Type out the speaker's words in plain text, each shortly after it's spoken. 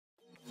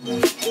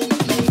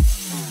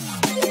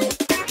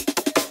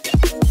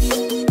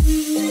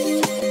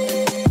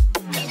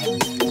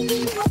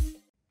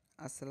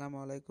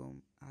আসসালামু আলাইকুম।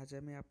 আজ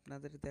আমি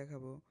আপনাদের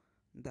দেখাবো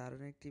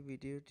দারুণ একটি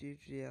ভিডিও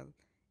টিউটোরিয়াল।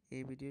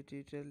 এই ভিডিও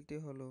টিউটোরিয়ালটি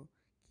হলো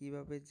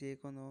কিভাবে যে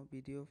কোনো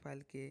ভিডিও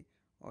ফাইলকে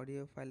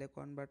অডিও ফাইলে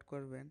কনভার্ট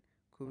করবেন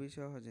খুবই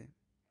সহজে।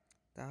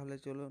 তাহলে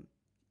চলুন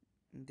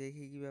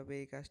দেখি কিভাবে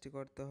এই কাজটি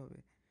করতে হবে।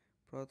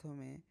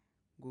 প্রথমে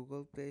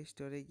গুগল প্লে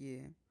স্টোরে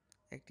গিয়ে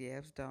একটি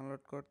অ্যাপস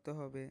ডাউনলোড করতে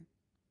হবে।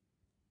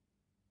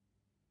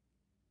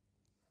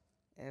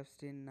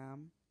 অ্যাপসটির নাম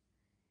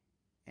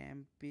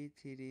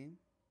Mp3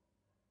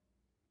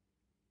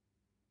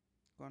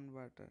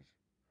 কনভার্টার।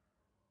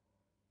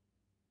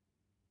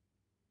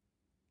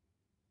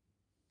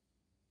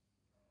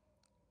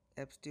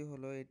 অ্যাপসটি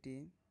হলো এটি,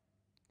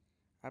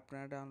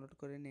 আপনারা ডাউনলোড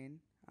করে নিন।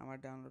 আমার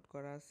ডাউনলোড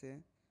করা আছে,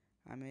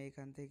 আমি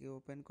এখান থেকে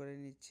ওপেন করে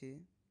নিচ্ছি।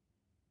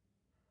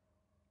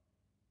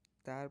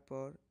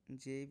 তারপর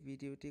যেই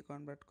ভিডিওটি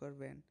কনভার্ট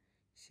করবেন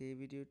সেই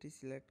ভিডিওটি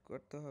সিলেক্ট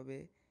করতে হবে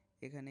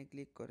এখানে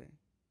ক্লিক করে।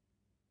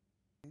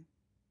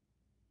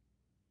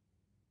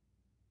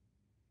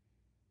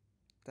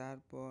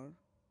 তারপর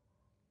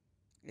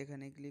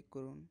এখানে ক্লিক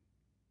করুন,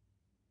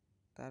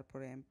 তারপর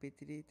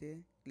MP3-তে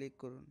ক্লিক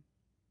করুন।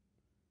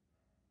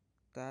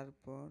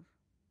 তারপর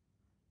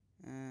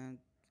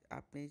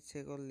আপনি ইচ্ছে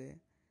করলে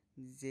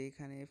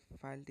যেখানে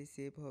ফাইলটি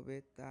সেভ হবে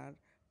তার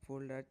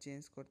ফোল্ডার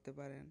চেঞ্জ করতে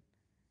পারেন।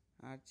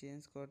 আর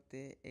চেঞ্জ করতে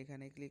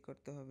এখানে ক্লিক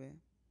করতে হবে,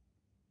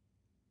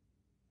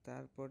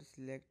 তারপর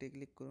সিলেক্টে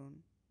ক্লিক করুন।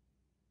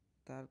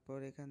 তারপর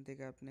এখান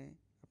থেকে আপনি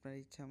আপনার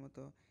ইচ্ছা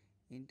মতো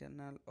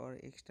internal or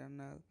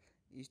external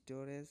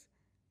storage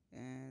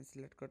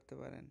select করতে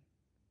পারেন।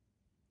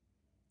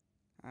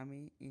 আমি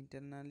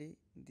ইন্টারনালি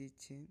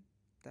দিচ্ছি।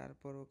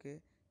 তারপর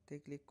ওকেতে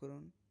ক্লিক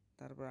করুন,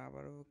 তারপর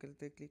আবারও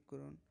ওকেতে ক্লিক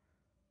করুন,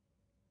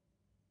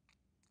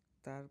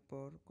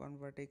 তারপর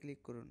কনভার্টে ক্লিক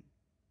করুন।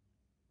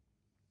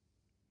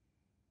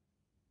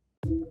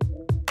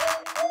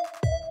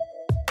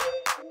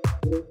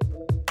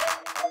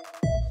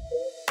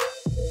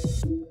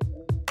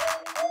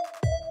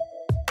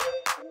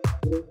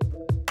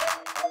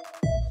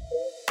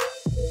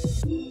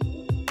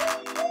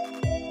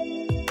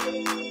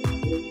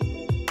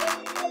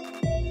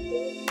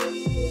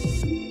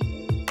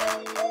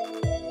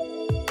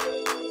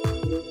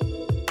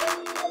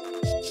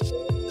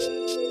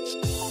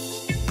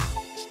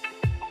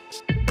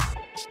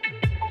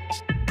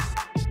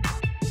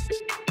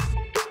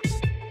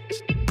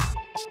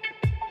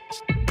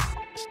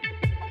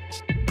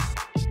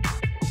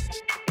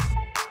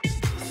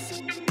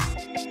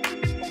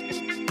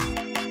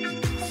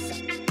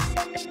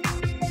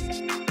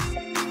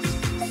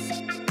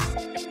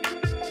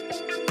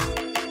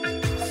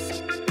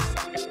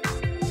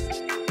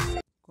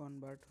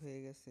 কনভার্ট হয়ে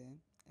গেছে।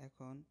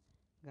 এখন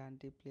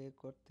গানটি প্লে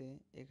করতে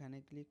এখানে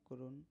ক্লিক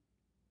করুন।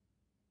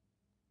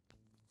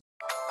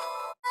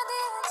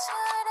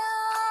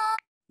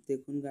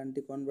 দেখুন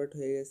গানটি কনভার্ট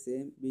হয়ে গেছে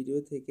ভিডিও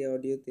থেকে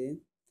অডিওতে।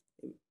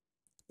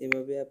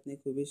 এভাবে আপনি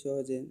খুবই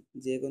সহজে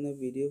যে কোনো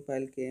ভিডিও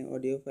ফাইলকে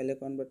অডিও ফাইলে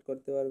কনভার্ট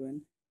করতে পারবেন।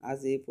 আজ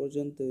এই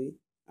পর্যন্তই।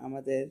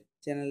 আমাদের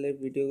চ্যানেলের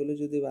ভিডিওগুলো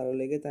যদি ভালো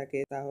লেগে থাকে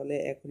তাহলে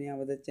এখনই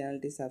আমাদের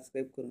চ্যানেলটি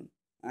সাবস্ক্রাইব করুন।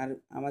 আর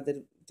আমাদের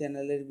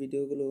চ্যানেলের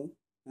ভিডিওগুলো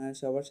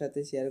সবার সাথে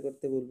শেয়ার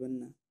করতে ভুলবেন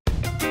না।